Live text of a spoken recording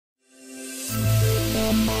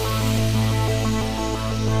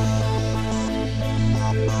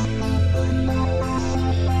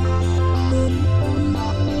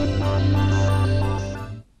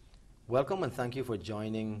Welcome and thank you for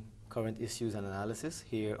joining Current Issues and Analysis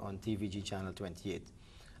here on TVG Channel 28.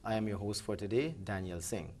 I am your host for today, Daniel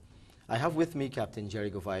Singh. I have with me Captain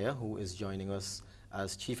Gerry Gouveia, who is joining us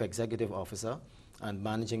as Chief Executive Officer and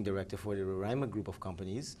Managing Director for the Roraima Group of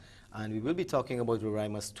Companies. And we will be talking about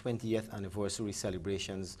Roraima's 20th anniversary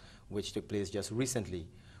celebrations, which took place just recently.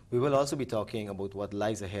 We will also be talking about what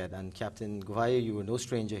lies ahead. And Captain Gouveia, you are no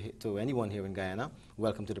stranger to anyone here in Guyana.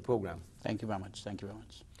 Welcome to the program. Thank you very much. Thank you very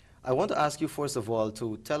much. I want to ask you, first of all,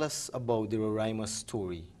 to tell us about the Roraima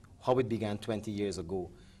story, how it began 20 years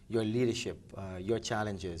ago, your leadership, your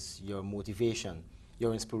challenges, your motivation,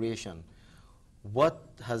 your inspiration. What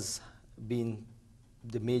has been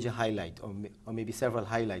the major highlight, or maybe several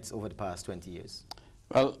highlights over the past 20 years?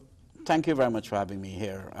 Well, thank you very much for having me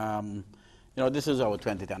here. You know, this is our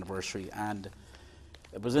 20th anniversary, and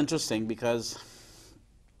it was interesting because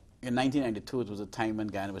in 1992, it was a time when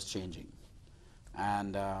Guyana was changing.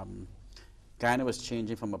 And Guyana was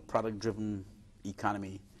changing from a product-driven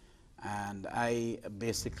economy, and I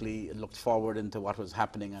basically looked forward into what was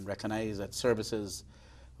happening and recognized that services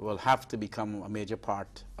will have to become a major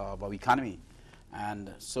part of our economy.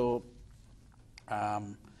 And so a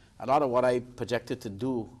lot of what I projected to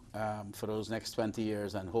do for those next 20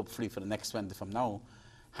 years, and hopefully for the next 20 from now,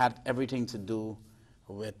 had everything to do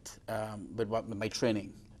with my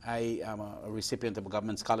training. I am a recipient of a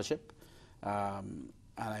government scholarship. And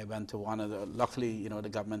I went to one of the, luckily, you know, the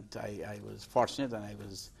government, I was fortunate, and I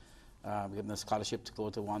was given a scholarship to go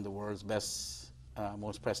to one of the world's best,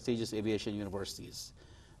 most prestigious aviation universities,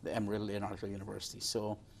 the Emerald Aeronautical University.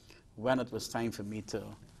 So when it was time for me to,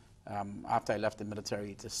 after I left the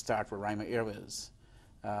military, to start Roraima Airways,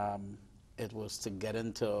 it was to get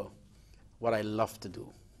into what I love to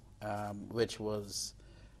do, which is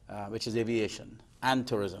aviation and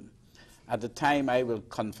tourism. At the time, I will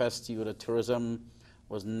confess to you that tourism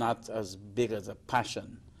was not as big as a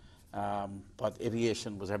passion, but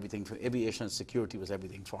aviation was everything. For aviation security was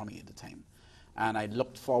everything for me at the time. And I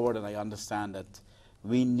looked forward, and I understand that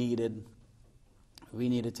we needed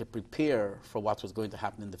to prepare for what was going to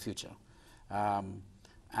happen in the future.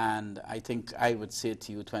 And I think I would say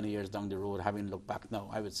to you 20 years down the road, having looked back now,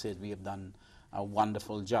 I would say we have done a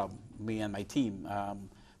wonderful job, me and my team.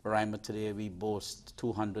 Roraima today, we boast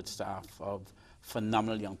 200 staff of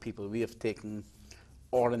phenomenal young people. We have taken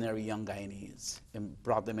ordinary young Guyanese and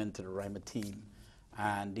brought them into the Roraima team.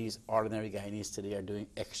 And these ordinary Guyanese today are doing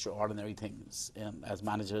extraordinary things as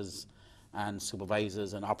managers and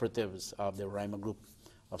supervisors and operatives of the Roraima group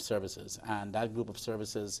of services. And that group of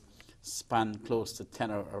services span close to 10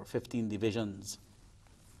 or 15 divisions,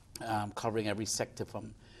 covering every sector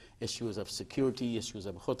from issues of security, issues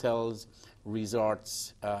of hotels,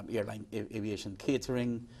 resorts, airline aviation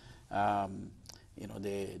catering, you know,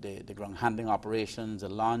 the ground handling operations, the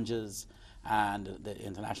lounges, and the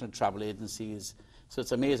international travel agencies. So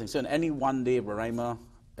it's amazing. So in any one day, Roraima,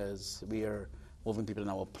 we are moving people in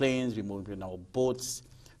our planes, we're moving people in our boats,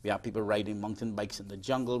 we have people riding mountain bikes in the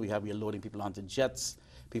jungle, we are loading people onto jets,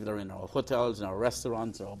 people are in our hotels, in our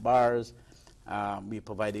restaurants, our bars. We're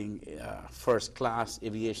providing first-class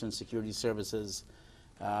aviation security services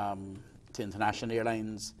to international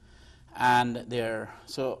airlines. And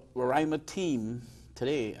so Roraima team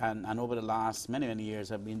today and over the last many, many years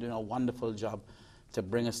have been doing a wonderful job to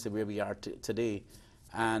bring us to where we are today,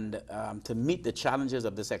 and to meet the challenges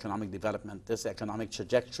of this economic development, this economic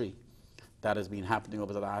trajectory that has been happening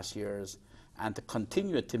over the last years, and to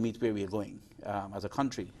continue it to meet where we are going as a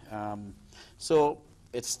country. So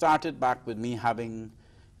it started back with me having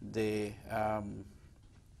this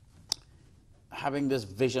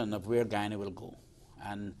vision of where Guyana will go.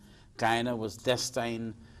 And Guyana was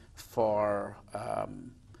destined for a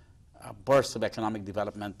burst of economic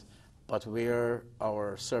development, but where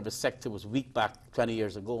our service sector was weak back 20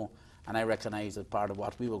 years ago, and I recognized that part of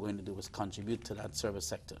what we were going to do was contribute to that service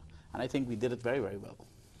sector. And I think we did it very, very well.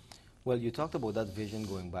 Well, you talked about that vision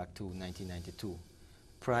going back to 1992.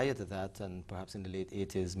 Prior to that, and perhaps in the late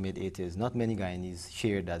 80s, mid-80s, not many Guyanese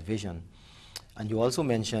shared that vision. And you also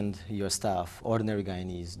mentioned your staff, ordinary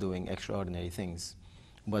Guyanese, doing extraordinary things.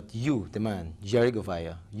 But you, the man, Gerry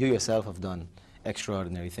Gouveia, you yourself have done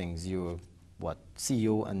extraordinary things. You're,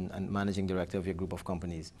 CEO and managing director of your group of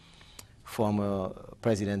companies, former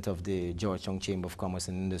president of the Georgetown Chamber of Commerce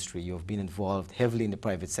and Industry. You've been involved heavily in the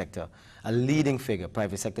private sector, a leading figure,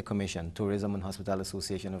 Private Sector Commission, Tourism and Hospital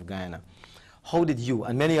Association of Guyana. How did you,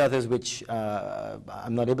 and many others which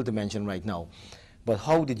I'm not able to mention right now, but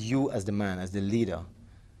how did you as the man, as the leader,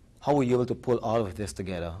 how were you able to pull all of this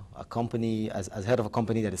together? A company, as head of a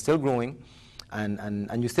company that is still growing,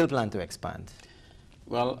 and you still plan to expand.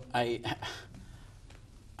 Well, I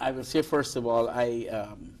would say, first of all, I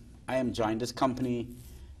am joined. This company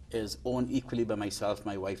is owned equally by myself,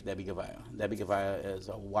 my wife, Debbie Gouveia. Debbie Gouveia is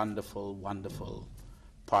a wonderful, wonderful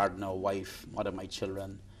partner, wife, mother of my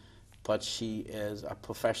children. But she is a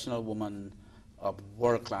professional woman of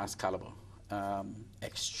world-class caliber.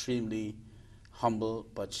 Extremely humble,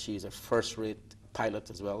 but she's a first-rate pilot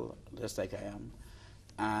as well, just like I am.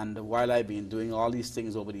 And while I've been doing all these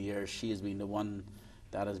things over the years, she has been the one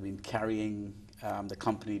that has been carrying the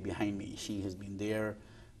company behind me. She has been there,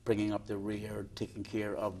 bringing up the rear, taking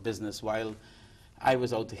care of business, while I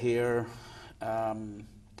was out here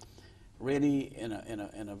really in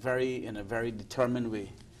a very determined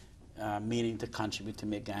way, meaning to contribute to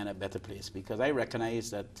make Guyana a better place. Because I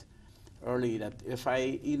recognized that early that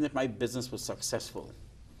even if my business was successful,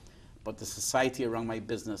 but the society around my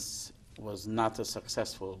business was not as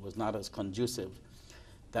successful, was not as conducive,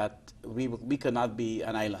 that we could not be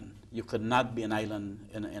an island. You could not be an island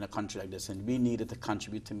in a country like this, and we needed to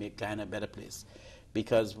contribute to make Guyana a better place.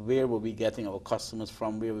 Because where were we getting our customers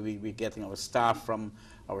from? Where were we getting our staff from?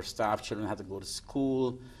 Our staff children had to go to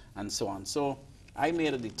school, and so on. So I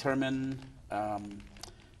made a determined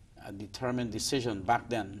decision back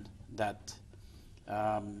then that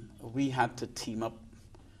we had to team up.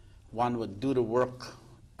 One would do the work.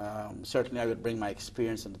 Certainly I would bring my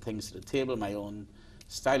experience and the things to the table, my own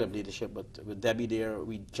style of leadership, but with Debbie there,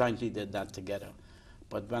 we jointly did that together.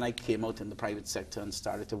 But when I came out in the private sector and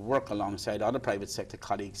started to work alongside other private sector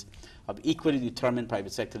colleagues of equally determined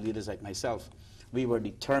private sector leaders like myself, we were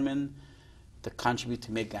determined to contribute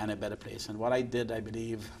to make Guyana a better place. And what I did, I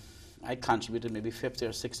believe, I contributed maybe 50 or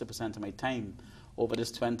 60% of my time over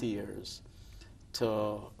this 20 years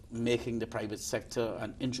to making the private sector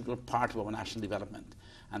an integral part of our national development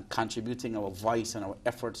and contributing our voice and our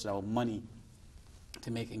efforts and our money to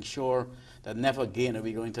making sure that never again are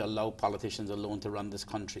we going to allow politicians alone to run this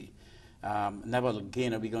country. Never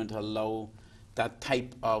again are we going to allow that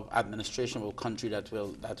type of administration of our country that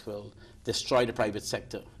will destroy the private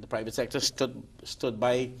sector. The private sector stood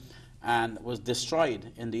by and was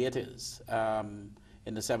destroyed in the 80s.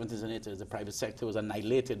 In the 70s and 80s, the private sector was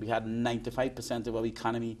annihilated. We had 95% of our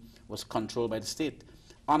economy was controlled by the state.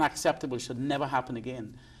 Unacceptable, should never happen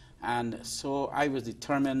again. And so I was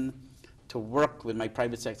determined to work with my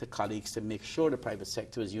private sector colleagues to make sure the private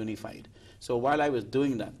sector was unified. So while I was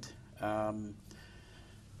doing that,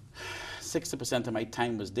 60% of my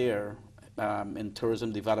time was there in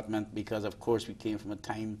tourism development, because of course we came from a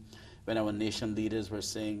time when our nation leaders were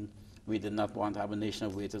saying we did not want to have a nation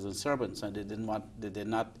of waiters and servants, and they did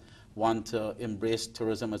not want to embrace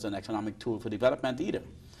tourism as an economic tool for development either.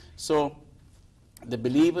 So the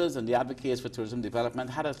believers and the advocates for tourism development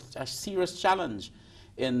had a serious challenge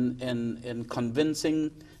in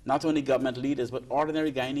convincing not only government leaders but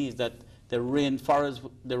ordinary Guyanese that the rainforest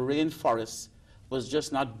was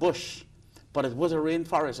just not bush, but it was a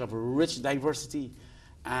rainforest of rich diversity,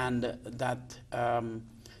 and that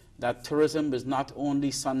that tourism is not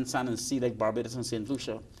only sun, sand, and sea like Barbados and St.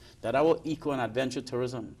 Lucia, that our eco and adventure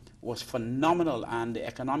tourism was phenomenal, and the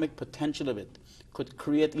economic potential of it could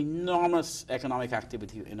create enormous economic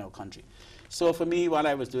activity in our country. So for me, while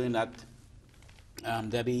I was doing that,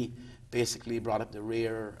 Debbie basically brought up the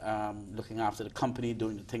rear, looking after the company,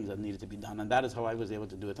 doing the things that needed to be done, and that is how I was able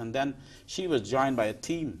to do it. And then she was joined by a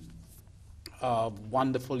team of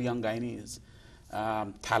wonderful young Guyanese,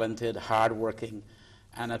 talented, hardworking.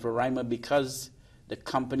 And at Roraima, because the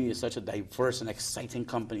company is such a diverse and exciting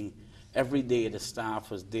company, every day the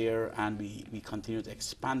staff was there, and we continued to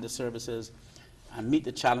expand the services and meet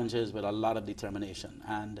the challenges with a lot of determination.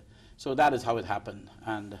 And so that is how it happened.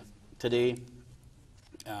 And today,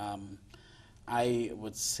 I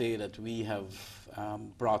would say that we have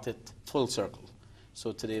brought it full circle.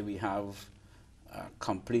 So today we have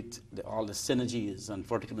complete all the synergies and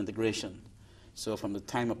vertical integration. So from the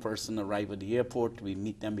time a person arrives at the airport, we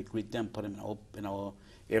meet them, we greet them, put them in our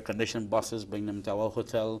air-conditioned buses, bring them to our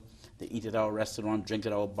hotel, they eat at our restaurant, drink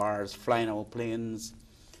at our bars, fly in our planes,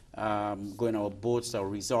 go in our boats, our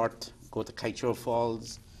resort, go to Kaitro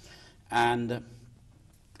Falls. And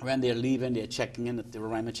when they're leaving, they're checking in at the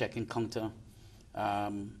Roraima check-in counter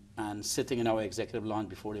and sitting in our executive lounge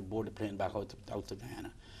before they board the plane back out to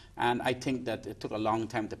Guyana. And I think that it took a long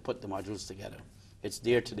time to put the modules together. It's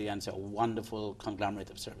there today, and it's a wonderful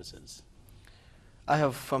conglomerate of services. I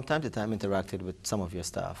have from time to time interacted with some of your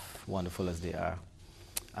staff, wonderful as they are.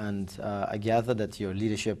 And I gather that your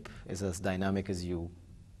leadership is as dynamic as your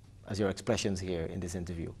expressions here in this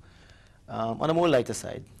interview. On a more lighter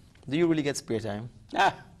side, Do you really get spare time?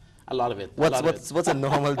 A lot of it. What's a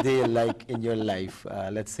normal day like in your life?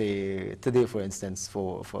 Let's say today, for instance,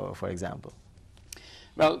 for example.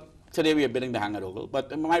 Well, today we are building the hangar oval,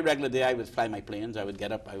 but in my regular day I would fly my planes. I would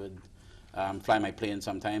get up, I would fly my plane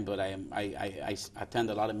sometime, but I attend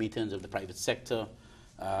a lot of meetings of the private sector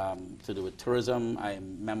to do with tourism. I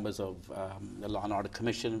am members of the Law and Order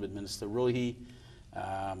Commission with Minister Rohi.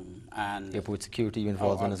 And airport security you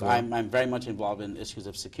involved in as well? I'm very much involved in issues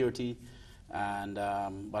of security. And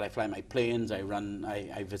but I fly my planes,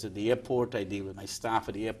 I visit the airport, I deal with my staff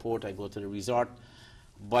at the airport, I go to the resort.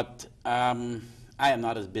 But I am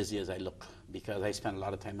not as busy as I look because I spend a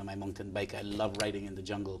lot of time on my mountain bike. I love riding in the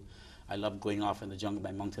jungle. I love going off in the jungle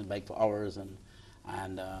by mountain bike for hours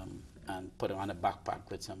and putting on a backpack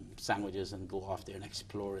with some sandwiches and go off there and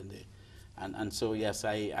explore in the. And so yes,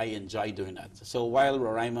 I enjoy doing that. So while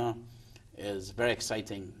Roraima is very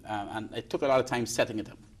exciting, and it took a lot of time setting it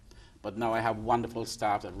up, but now I have wonderful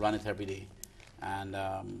staff that run it every day, and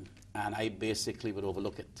I basically would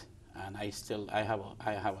overlook it. And I have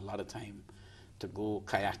a lot of time to go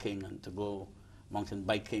kayaking and to go mountain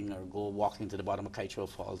biking or go walking to the bottom of Kaitro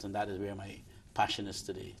Falls, and that is where my passion is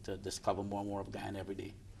today, to discover more and more of Guyana every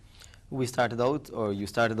day. You started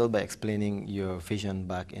out by explaining your vision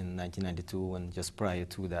back in 1992 and just prior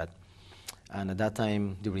to that. And at that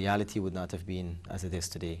time, the reality would not have been as it is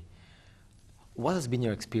today. What has been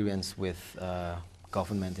your experience with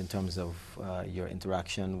government in terms of your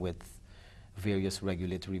interaction with various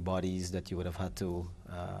regulatory bodies that you would have had to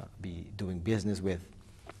be doing business with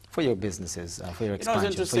for your businesses, for your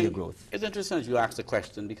expansion, for your growth? It's interesting that you asked the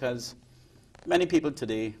question because many people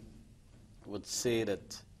today would say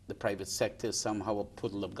that the private sector is somehow a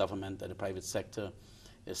poodle of government, that the private sector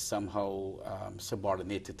is somehow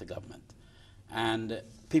subordinated to government. And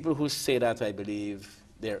people who say that, I believe,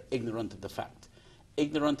 they're ignorant of the fact.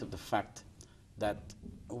 Ignorant of the fact that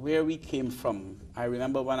where we came from, I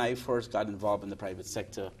remember when I first got involved in the private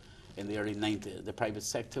sector in the early 90s, the private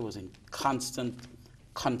sector was in constant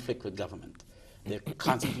conflict with government. They're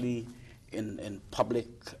constantly in public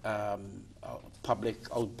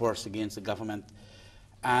outbursts against the government.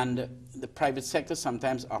 And the private sector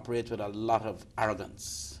sometimes operates with a lot of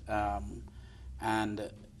arrogance.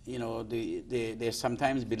 And you know, they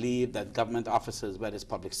sometimes believe that government officers, whether it's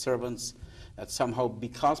public servants, that somehow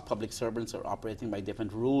because public servants are operating by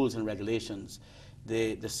different rules and regulations,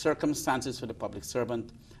 the circumstances for the public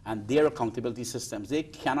servant and their accountability systems, we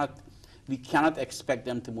cannot expect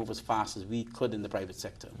them to move as fast as we could in the private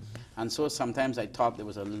sector. Mm-hmm. And so sometimes I thought there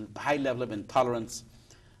was a high level of intolerance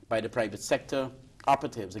by the private sector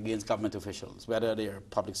operatives against government officials, whether they're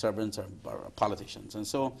public servants or politicians. And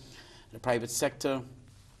so the private sector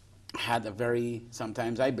had a very,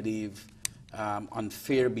 sometimes I believe,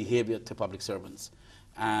 unfair behavior to public servants.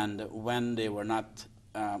 And when they were not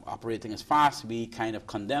operating as fast, we kind of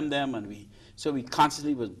condemned them, and so we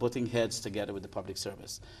constantly was butting heads together with the public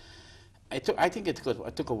service. I think it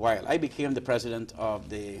took a while. I became the president of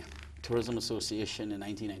the Tourism Association in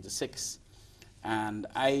 1996, and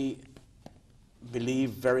I believe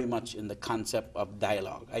very much in the concept of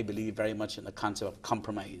dialogue. I believe very much in the concept of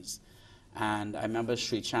compromise. And I remember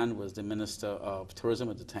Sri Chand was the Minister of Tourism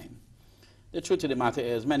at the time. The truth of the matter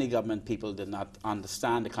is many government people did not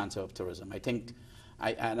understand the concept of tourism. I think,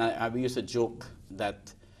 we used to joke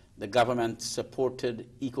that the government supported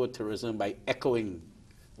ecotourism by echoing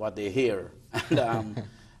what they hear.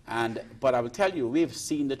 But I will tell you, we've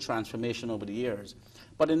seen the transformation over the years.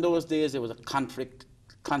 But in those days, there was a conflict,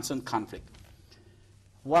 constant conflict.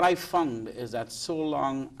 What I found is that so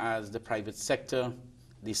long as the private sector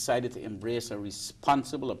decided to embrace a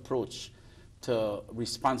responsible approach to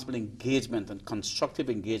responsible engagement and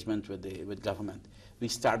constructive engagement with government, we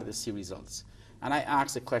started to see results. And I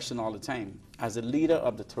ask the question all the time, as the leader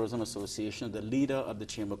of the Tourism Association, the leader of the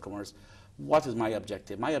Chamber of Commerce, what is my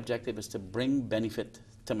objective? My objective is to bring benefit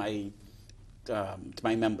to my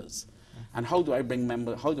members. And how do I bring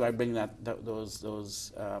how do I bring how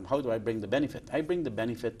do I bring the benefit? I bring the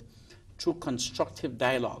benefit through constructive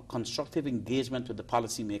dialogue, constructive engagement with the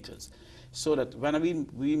policymakers, so that when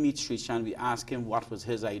we meet Sri Chand, we ask him what was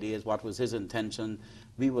his ideas, what was his intention.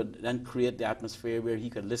 We would then create the atmosphere where he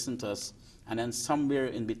could listen to us, and then somewhere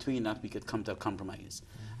in between that we could come to a compromise.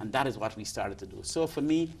 And that is what we started to do. So for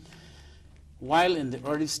me, while in the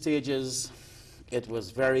early stages it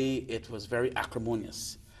was very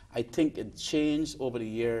acrimonious, I think it changed over the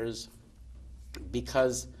years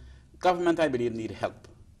because government, I believe, need help.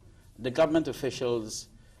 The government officials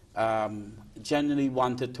genuinely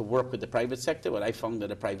wanted to work with the private sector, but I found that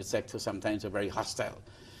the private sector sometimes are very hostile.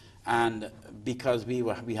 And because we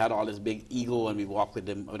had all this big ego and we walked with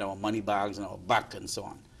them with our money bags and our back and so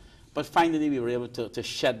on. But finally we were able to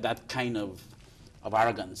shed that kind of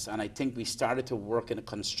arrogance. And I think we started to work in a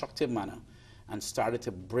constructive manner and started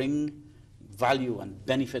to bring value and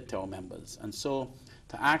benefit to our members. And so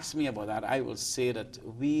to ask me about that, I will say that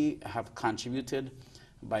we have contributed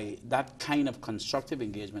by that kind of constructive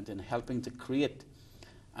engagement in helping to create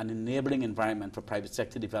an enabling environment for private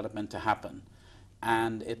sector development to happen.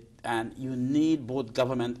 And you need both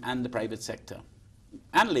government and the private sector,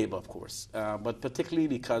 and labor, of course, but particularly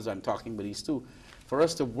because I'm talking about these two, for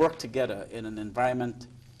us to work together in an environment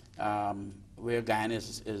where Guyana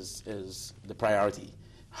is the priority.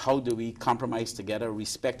 How do we compromise together,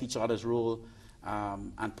 respect each other's role,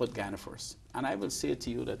 and put Guyana first? And I will say to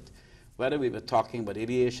you that whether we were talking about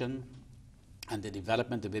aviation and the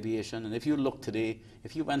development of aviation, and if you look today,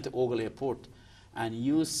 if you went to Ogle Airport and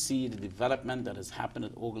you see the development that has happened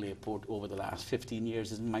at Ogle Airport over the last 15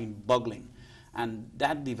 years, is mind-boggling. And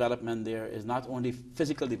that development there is not only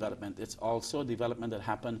physical development, it's also development that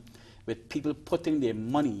happened with people putting their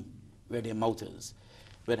money where their mouth is,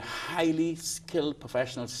 with highly skilled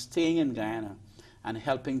professionals staying in Guyana and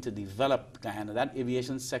helping to develop Guyana. That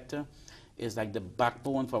aviation sector is like the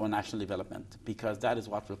backbone for our national development, because that is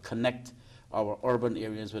what will connect our urban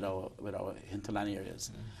areas with our hinterland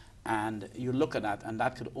areas. And you look at that, and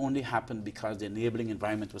that could only happen because the enabling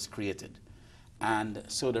environment was created. And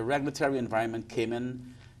so the regulatory environment came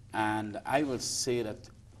in, and I will say that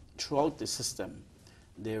throughout the system,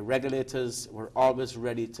 the regulators were always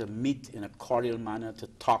ready to meet in a cordial manner to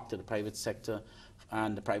talk to the private sector,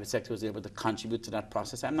 and the private sector was able to contribute to that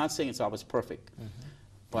process. I'm not saying it's always perfect,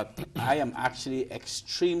 but I am actually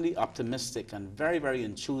extremely optimistic and very, very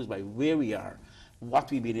enthused by where we are,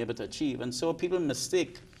 what we've been able to achieve. And so people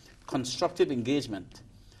mistake constructive engagement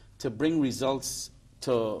to bring results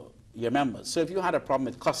to your members. So if you had a problem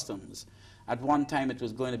with customs, at one time it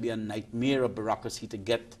was going to be a nightmare of bureaucracy to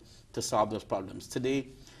get to solve those problems. Today,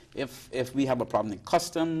 if we have a problem in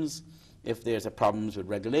customs, if there's a problems with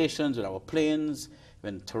regulations, with our planes,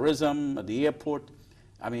 when tourism at the airport,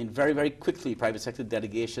 I mean, very, very quickly private sector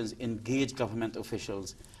delegations engage government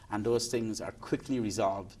officials, and those things are quickly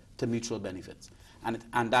resolved to mutual benefits.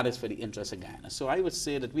 And that is for the interest of Guyana. So I would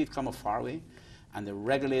say that we've come a far way, and the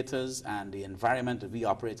regulators and the environment that we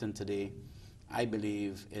operate in today, I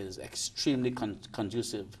believe, is extremely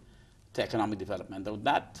conducive to economic development. Though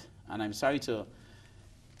that, and I'm sorry to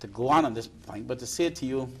go on this point, but to say to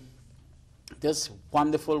you, this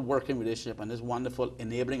wonderful working relationship and this wonderful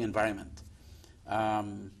enabling environment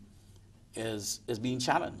is being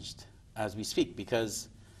challenged as we speak, because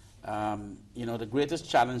you know, the greatest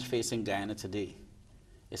challenge facing Guyana today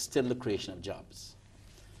is still the creation of jobs.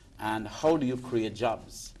 And how do you create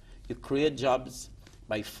jobs? You create jobs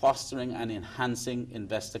by fostering and enhancing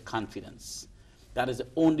investor confidence. That is the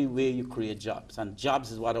only way you create jobs. And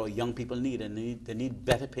jobs is what our young people need, and they need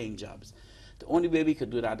better paying jobs. The only way we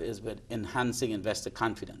could do that is with enhancing investor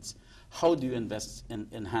confidence. How do you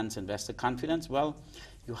enhance investor confidence? Well,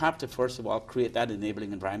 you have to first of all create that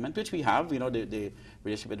enabling environment, which we have, you know, the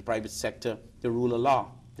relationship with the private sector, the rule of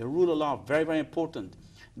law. The rule of law, very, very important.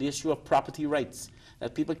 The issue of property rights,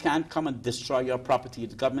 that people can't come and destroy your property.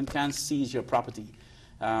 The government can't seize your property.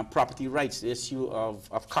 Property rights, the issue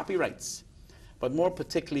of copyrights. But more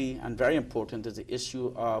particularly and very important is the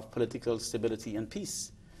issue of political stability and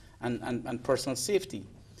peace and personal safety.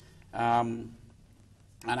 And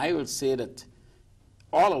I will say that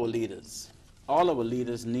all our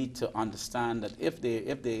leaders need to understand that if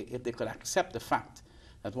they could accept the fact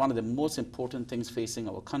that one of the most important things facing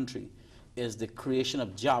our country is the creation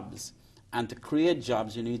of jobs, and to create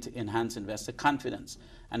jobs you need to enhance investor confidence,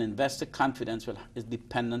 and investor confidence is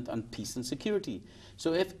dependent on peace and security.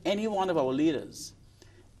 So if any one of our leaders,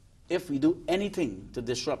 if we do anything to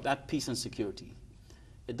disrupt that peace and security,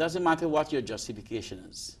 it doesn't matter what your justification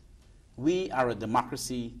is. We are a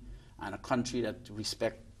democracy and a country that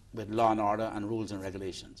respects with law and order and rules and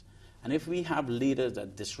regulations. And if we have leaders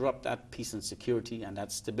that disrupt that peace and security and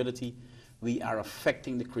that stability, we are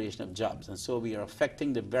affecting the creation of jobs. And so we are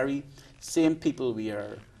affecting the very same people we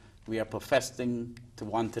are professing to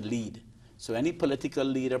want to lead. So any political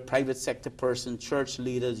leader, private sector person, church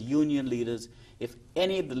leaders, union leaders, if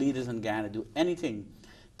any of the leaders in Guyana do anything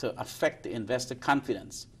to affect the investor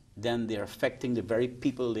confidence, then they're affecting the very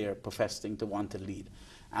people they're professing to want to lead.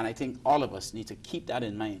 And I think all of us need to keep that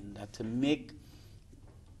in mind, that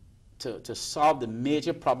to solve the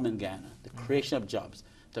major problem in Guyana, the creation of jobs,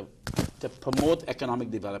 to promote economic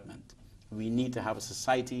development, we need to have a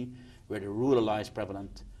society where the rule of law is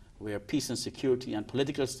prevalent, where peace and security and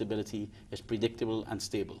political stability is predictable and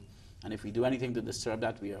stable. And if we do anything to disturb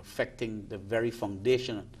that, we are affecting the very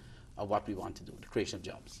foundation of what we want to do, the creation of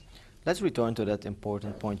jobs. Let's return to that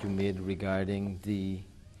important point you made regarding the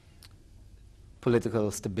political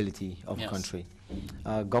stability of the country.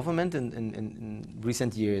 Government in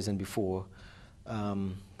recent years and before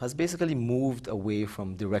has basically moved away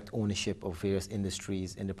from direct ownership of various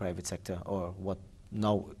industries in the private sector, or what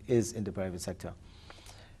now is in the private sector.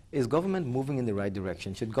 Is government moving in the right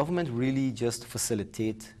direction? Should government really just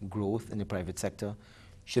facilitate growth in the private sector?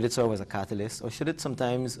 Should it serve as a catalyst, or should it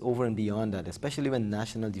sometimes over and beyond that, especially when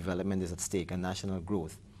national development is at stake and national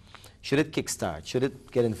growth? Should it kickstart? Should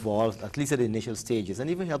it get involved, at least at the initial stages, and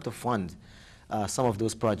even help to fund some of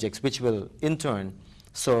those projects, which will in turn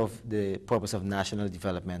serve the purpose of national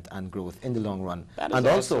development and growth in the long run, and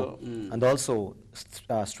also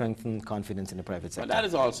strengthen confidence in the private sector? But that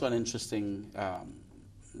is also an interesting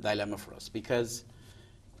dilemma for us, because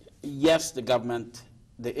yes, the government,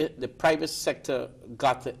 the private sector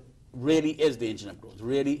really is the engine of growth,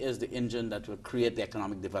 really is the engine that will create the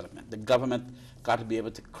economic development. The government got to be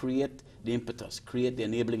able to create the impetus, create the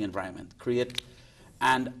enabling environment, create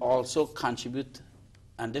and also contribute,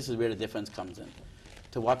 and this is where the difference comes in,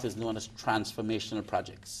 to what is known as transformational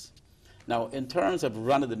projects. Now, in terms of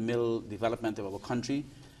run-of-the-mill development of our country,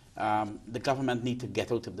 the government need to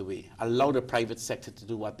get out of the way, allow the private sector to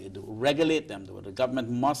do what they do, regulate them. The government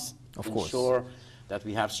must ensure that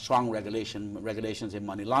we have strong regulations in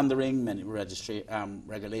money laundering,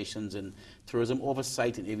 regulations in tourism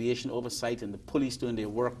oversight, in aviation oversight, and the police doing their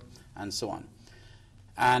work, and so on.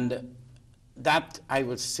 And that, I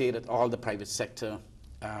would say that all the private sector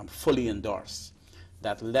fully endorse,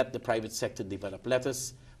 that let the private sector develop. Let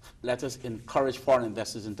us encourage foreign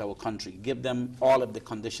investors into our country, give them all of the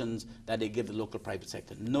conditions that they give the local private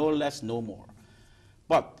sector, no less, no more.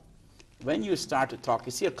 But when you start to talk,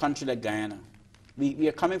 you see a country like Guyana, we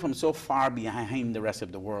are coming from so far behind the rest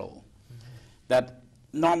of the world that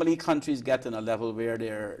normally countries get in a level where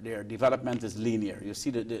their development is linear. You see,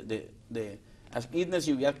 even as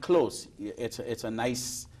you get close, it's a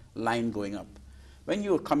nice line going up. When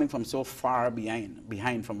you're coming from so far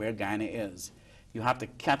behind from where Guyana is, you have to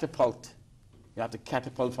catapult. You have to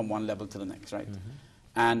catapult from one level to the next, right?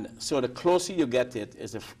 And so the closer you get it,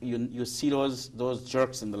 is if you see those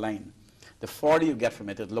jerks in the line. The farther you get from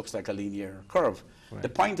it, it looks like a linear curve. Right. The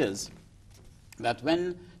point is that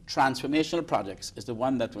when transformational projects is the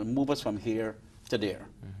one that will move us from here to there,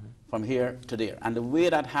 from here to there. And the way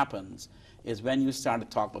that happens is when you start to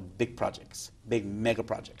talk about big projects, big mega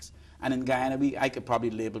projects. And in Guyana, I could probably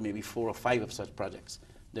label maybe 4 or 5 of such projects.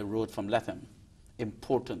 The road from Lethem,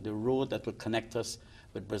 important. The road that will connect us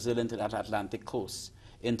with Brazil into that Atlantic coast,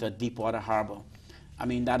 into a deepwater harbor. I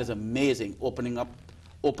mean, that is amazing, opening up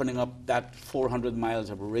that 400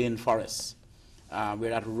 miles of rainforest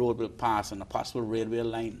where that road will pass, and a possible railway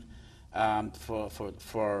line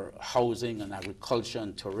for housing and agriculture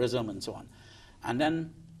and tourism and so on. And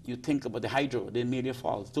then you think about the hydro, the Amelia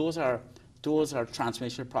Falls. Those are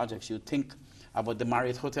transformational projects. You think about the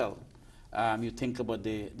Marriott Hotel. You think about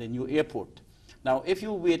the new airport. Now, if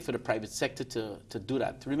you wait for the private sector to do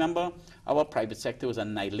that, remember, our private sector was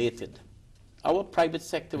annihilated. Our private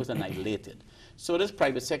sector was annihilated. So this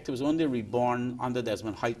private sector was only reborn under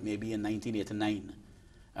Desmond Hoyt maybe in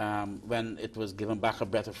 1989, when it was given back a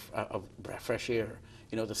breath of fresh air,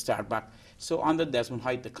 you know, to start back. So under Desmond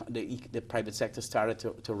Hoyt, the private sector started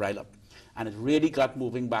to rile up. And it really got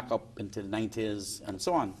moving back up into the 90s and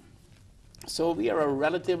so on. So we are a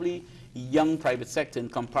relatively young private sector in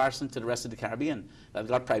comparison to the rest of the Caribbean that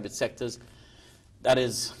got private sectors that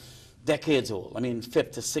is decades old. I mean,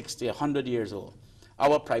 50, 60, 100 years old.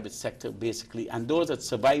 Our private sector basically, and those that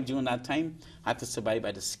survived during that time had to survive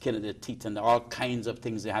by the skin of their teeth and all kinds of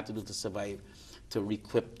things they had to do to survive, to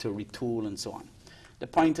re-equip, to retool, and so on. The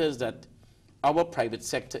point is that our private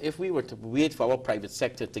sector, if we were to wait for our private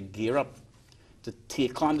sector to gear up, to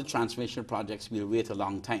take on the transformational projects, we'll wait a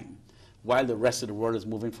long time, while the rest of the world is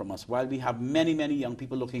moving from us, while we have many, many young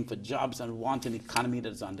people looking for jobs and want an economy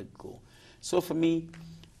that is on the go. So for me,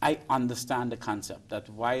 I understand the concept that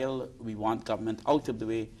while we want government out of the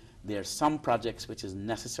way, there are some projects which is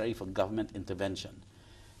necessary for government intervention.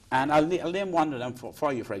 And I'll name one of them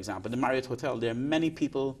for you, for example, the Marriott Hotel. There are many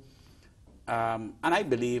people, and I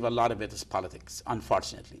believe a lot of it is politics,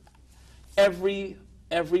 unfortunately. Every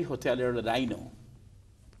hotelier that I know,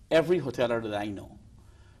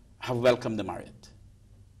 have welcomed the Marriott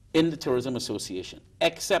in the Tourism Association,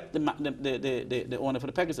 except the owner for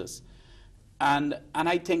the Pegasus. And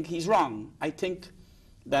I think he's wrong. I think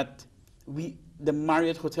that the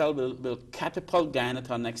Marriott Hotel will catapult Guyana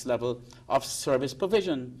to our next level of service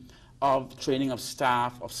provision, of training of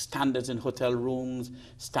staff, of standards in hotel rooms,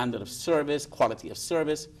 standard of service, quality of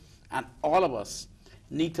service. And all of us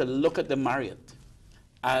need to look at the Marriott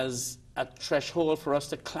as a threshold for us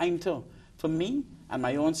to climb to. For me and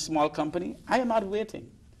my own small company, I am not waiting.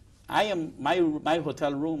 My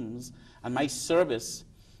hotel rooms and my service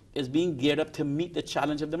is being geared up to meet the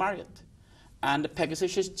challenge of the Marriott. And the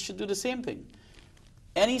Pegasus should do the same thing.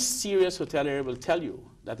 Any serious hotelier will tell you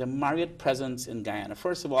that the Marriott presence in Guyana,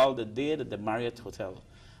 first of all, the day that the Marriott Hotel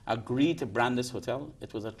agreed to brand this hotel,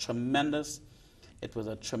 it was a tremendous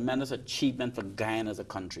achievement for Guyana as a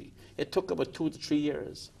country. It took about 2 to 3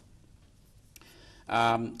 years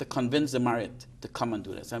to convince the Marriott to come and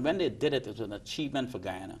do this. And when they did it, it was an achievement for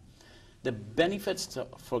Guyana. The benefits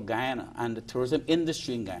for Guyana and the tourism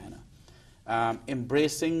industry in Guyana,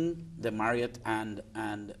 embracing the Marriott and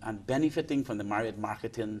benefiting from the Marriott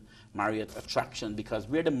marketing, Marriott attraction, because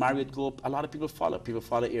where the Marriott go, a lot of people follow. People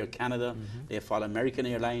follow Air Canada, they follow American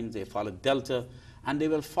Airlines, they follow Delta, and they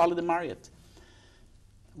will follow the Marriott.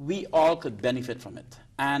 We all could benefit from it.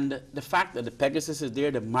 And the fact that the Pegasus is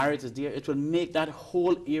there, the Marriott is there, it will make that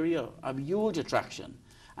whole area a huge attraction.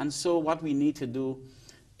 And so what we need to do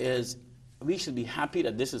is we should be happy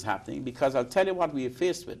that this is happening, because I'll tell you what we are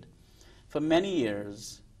faced with. For many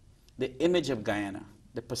years, the image of Guyana,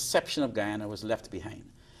 the perception of Guyana was left behind.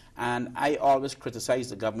 And I always criticize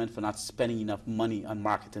the government for not spending enough money on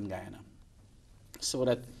marketing Guyana. So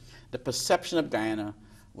that the perception of Guyana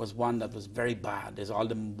was one that was very bad. There's all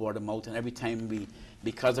the word of mouth, and every time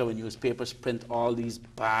because our newspapers print all these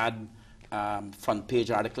bad front page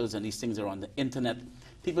articles and these things are on the internet,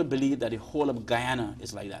 people believe that the whole of Guyana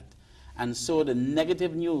is like that. And so the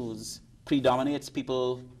negative news predominates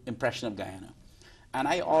people's impression of Guyana. And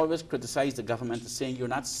I always criticize the government for saying you're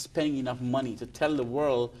not spending enough money to tell the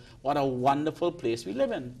world what a wonderful place we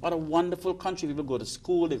live in, what a wonderful country. People go to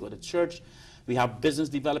school, they go to church, we have business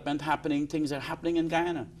development happening, things are happening in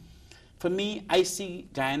Guyana. For me, I see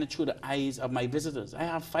Guyana through the eyes of my visitors. I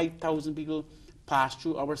have 5,000 people pass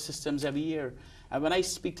through our systems every year. And when I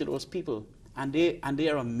speak to those people, and they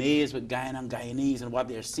are amazed with Guyana and Guyanese and what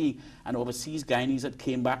they're seeing, and overseas Guyanese that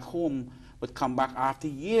came back home would come back after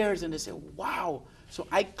years and they say, wow. So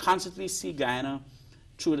I constantly see Guyana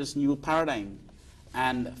through this new paradigm.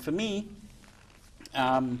 And for me,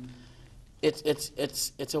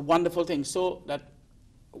 it's a wonderful thing. So that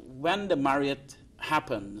when the Marriott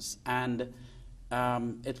happens, and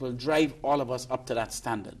it will drive all of us up to that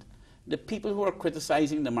standard. The people who are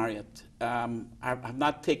criticizing the Marriott have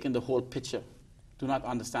not taken the whole picture, do not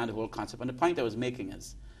understand the whole concept. And the point I was making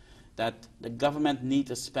is that the government needs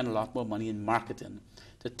to spend a lot more money in marketing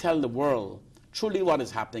to tell the world truly what is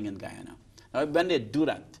happening in Guyana. Now, when they do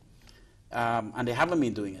that, and they haven't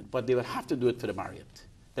been doing it, but they will have to do it for the Marriott.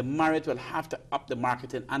 The Marriott will have to up the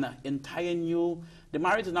marketing, and an entire new, the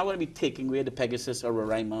Marriott is not going to be taking away the Pegasus or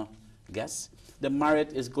Roraima guests. The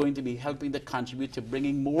Marriott is going to be helping to contribute to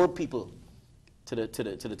bringing more people to the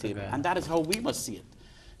table. And that is how we must see it.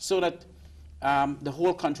 So that the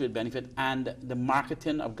whole country would benefit, and the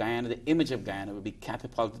marketing of Guyana, the image of Guyana will be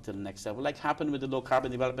catapulted to the next level, like happened with the low carbon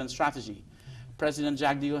development strategy. President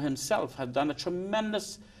Gerry Gouveia himself has done a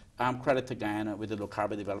tremendous credit to Guyana with the low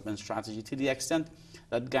carbon development strategy, to the extent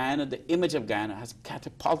that Guyana, the image of Guyana, has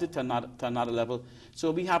catapulted to another level. So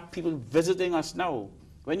we have people visiting us now.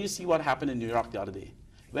 When you see what happened in New York the other day,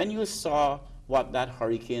 when you saw what that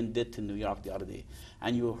hurricane did to New York the other day,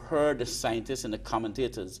 and you heard the scientists and the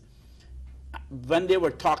commentators, when they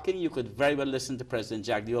were talking, you could very well listen to President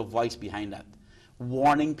Gerry Gouveia's voice behind that,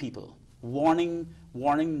 warning people, warning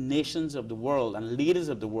nations of the world and leaders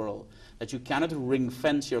of the world that you cannot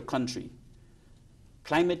ring-fence your country.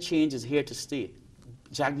 Climate change is here to stay.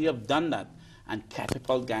 Gerry Gouveia's have done that and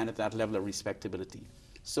catapult Guyana to that level of respectability.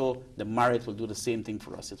 So the Marriott will do the same thing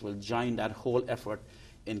for us. It will join that whole effort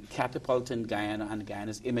in catapulting Guyana and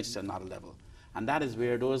Guyana's image to another level. And that is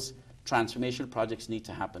where those transformational projects need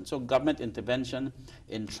to happen. So government intervention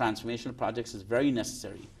in transformational projects is very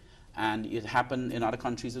necessary. And it happened in other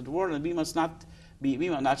countries of the world, and we must not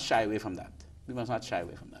shy away from that. We must not shy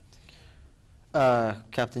away from that.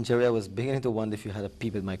 Captain Gerry, I was beginning to wonder if you had a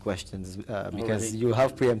peep at my questions, because you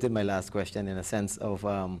have preempted my last question in a sense of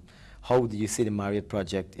how do you see the Marriott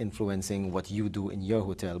project influencing what you do in your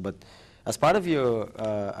hotel. But as part of your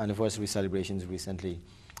anniversary celebrations recently,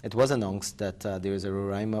 it was announced that there is a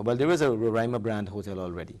Roraima, well, there is a Roraima brand hotel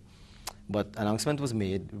already, but announcement was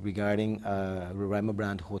made regarding a Roraima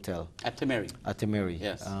brand hotel. At Temeri. At Temeri,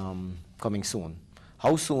 yes. Coming soon.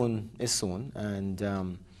 How soon is soon,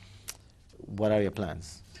 and what are your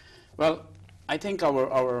plans? Well, I think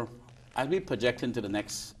as we project into the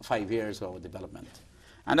next 5 years of our development,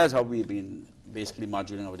 And that's how we've been basically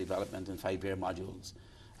modulating our development in 5-year modules.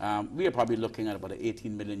 We are probably looking at about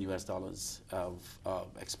 18 million US dollars of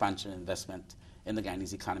expansion investment in the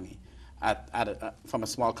Guyanese economy from a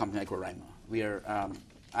small company like Roraima. We are,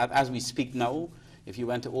 as we speak now, if you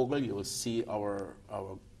went to Ogle, you will see our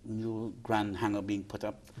new grand hangar being put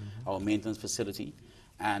up, our maintenance facility,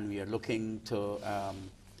 and we are looking to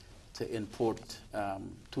import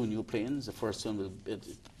 2 new planes. The first one will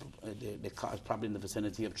they cost probably in the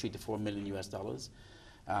vicinity of 3 to 4 million US dollars,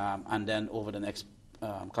 and then over the next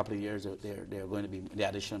couple of years, they're going to be the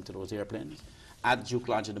addition to those airplanes. At Duke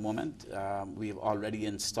Lodge at the moment, we have already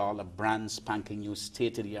installed a brand spanking new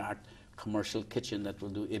state-of-the-art commercial kitchen that will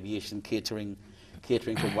do aviation catering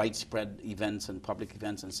for widespread events and public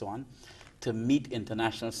events and so on, to meet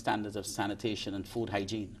international standards of sanitation and food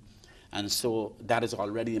hygiene. And so that is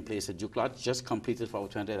already in place at Duke Lodge, just completed for our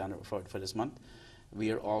 20th anniversary for this month.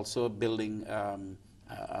 We are also building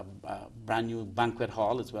a brand new banquet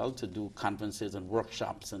hall as well to do conferences and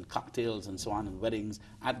workshops and cocktails and so on and weddings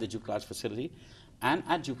at the Duke Lodge facility. And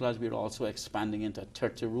at Duke Lodge, we are also expanding into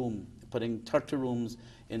 30 room, putting 30 rooms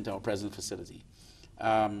into our present facility.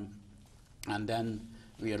 And then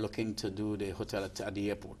we are looking to do the hotel at the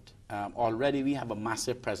airport. Already we have a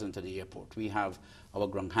massive presence at the airport. We have our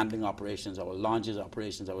ground handling operations, our lounges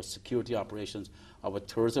operations, our security operations, our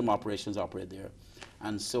tourism operations operate there.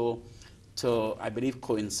 And so to, I believe,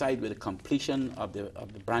 coincide with the completion of the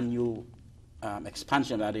brand new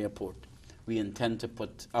expansion of that airport, we intend to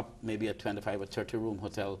put up maybe a 25 or 30 room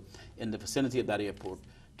hotel in the vicinity of that airport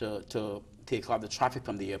to take off the traffic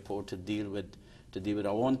from the airport, to deal with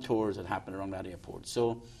our own tours that happen around that airport.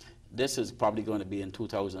 So this is probably going to be in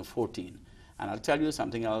 2014. And I'll tell you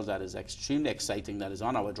something else that is extremely exciting that is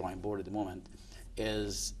on our drawing board at the moment,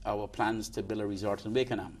 is our plans to build a resort in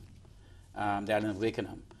Wakenham, the island of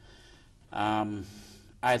Wakenham.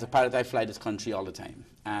 As a pilot, I fly this country all the time.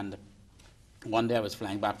 And one day I was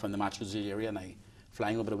flying back from the Massachusetts area, and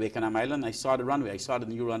flying over to Wakenham Island, I saw the runway. I saw the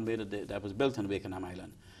new runway that was built on Wakenham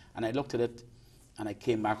Island. And I looked at it, and I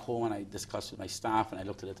came back home, and I discussed with my staff, and I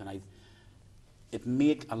looked at it, and it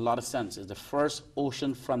made a lot of sense. It's the first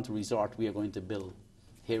oceanfront resort we are going to build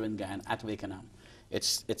here in Guyana at Wakenham.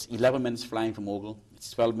 It's 11 minutes flying from Ogle.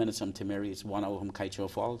 It's 12 minutes from Timeri. It's 1 hour from Kaicho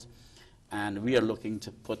Falls. And we are looking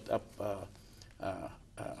to put up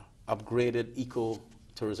upgraded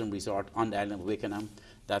eco-tourism resort on the island of Wakenham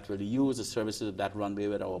that will use the services of that runway,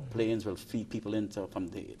 where our planes will feed people into from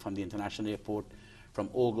the international airport, from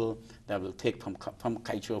Ogle, that will take from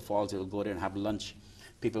Kaicho Falls. They will go there and have lunch.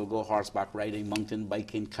 People will go horseback riding, mountain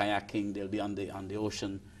biking, kayaking. They'll be on the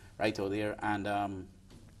ocean right over there. And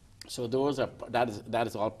so that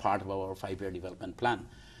is all part of our 5-year development plan.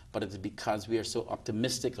 But it's because we are so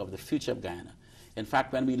optimistic of the future of Guyana. In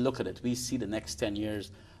fact, when we look at it, we see the next 10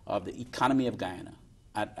 years of the economy of Guyana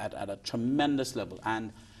at a tremendous level.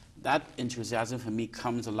 And that enthusiasm for me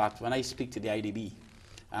comes a lot when I speak to the IDB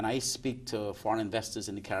and I speak to foreign investors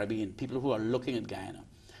in the Caribbean, people who are looking at Guyana.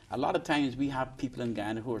 A lot of times we have people in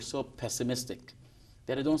Guyana who are so pessimistic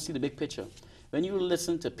that they don't see the big picture. When you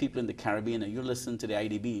listen to people in the Caribbean, and you listen to the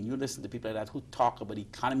IDB, and you listen to people like that who talk about the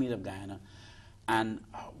economy of Guyana and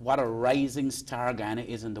what a rising star Guyana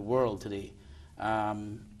is in the world today,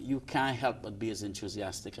 you can't help but be as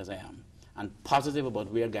enthusiastic as I am and positive about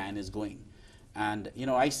where Guyana is going. And you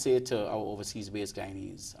know, I say to our overseas-based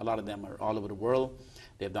Guyanese, a lot of them are all over the world.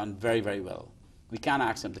 They've done very, very well. We can't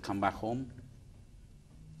ask them to come back home.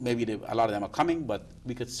 Maybe a lot of them are coming, but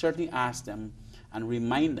we could certainly ask them and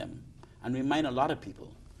remind them, and remind a lot of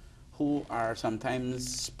people who are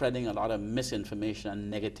sometimes spreading a lot of misinformation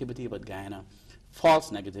and negativity about Guyana,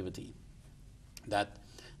 false negativity, that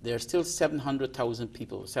there are still 700,000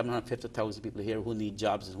 people, 750,000 people here who need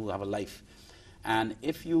jobs and who have a life. And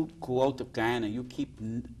if you go out of Guyana, you keep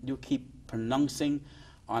pronouncing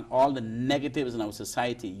on all the negatives in our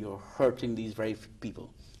society, you're hurting these very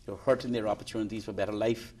people. You're hurting their opportunities for better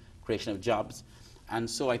life, creation of jobs. And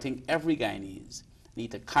so I think every Guyanese need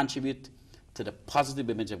to contribute to the positive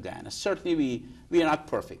image of Guyana. Certainly we are not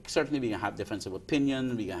perfect. Certainly we can have difference of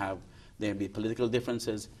opinion, there will be political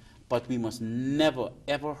differences, but we must never,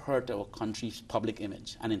 ever hurt our country's public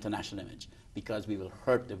image and international image, because we will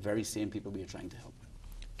hurt the very same people we are trying to help.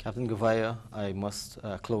 Captain Gouveia, I must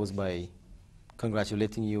close by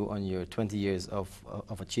congratulating you on your 20 years of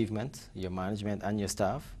achievement, your management and your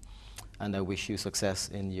staff, and I wish you success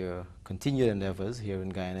in your continued endeavors here in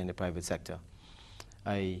Guyana in the private sector.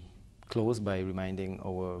 I close by reminding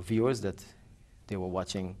our viewers that they were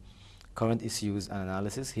watching Current Issues and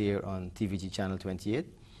Analysis here on TVG Channel 28.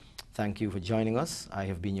 Thank you for joining us. I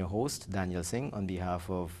have been your host, Daniel Singh, on behalf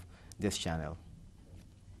of this channel.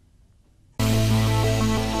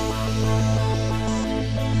 you.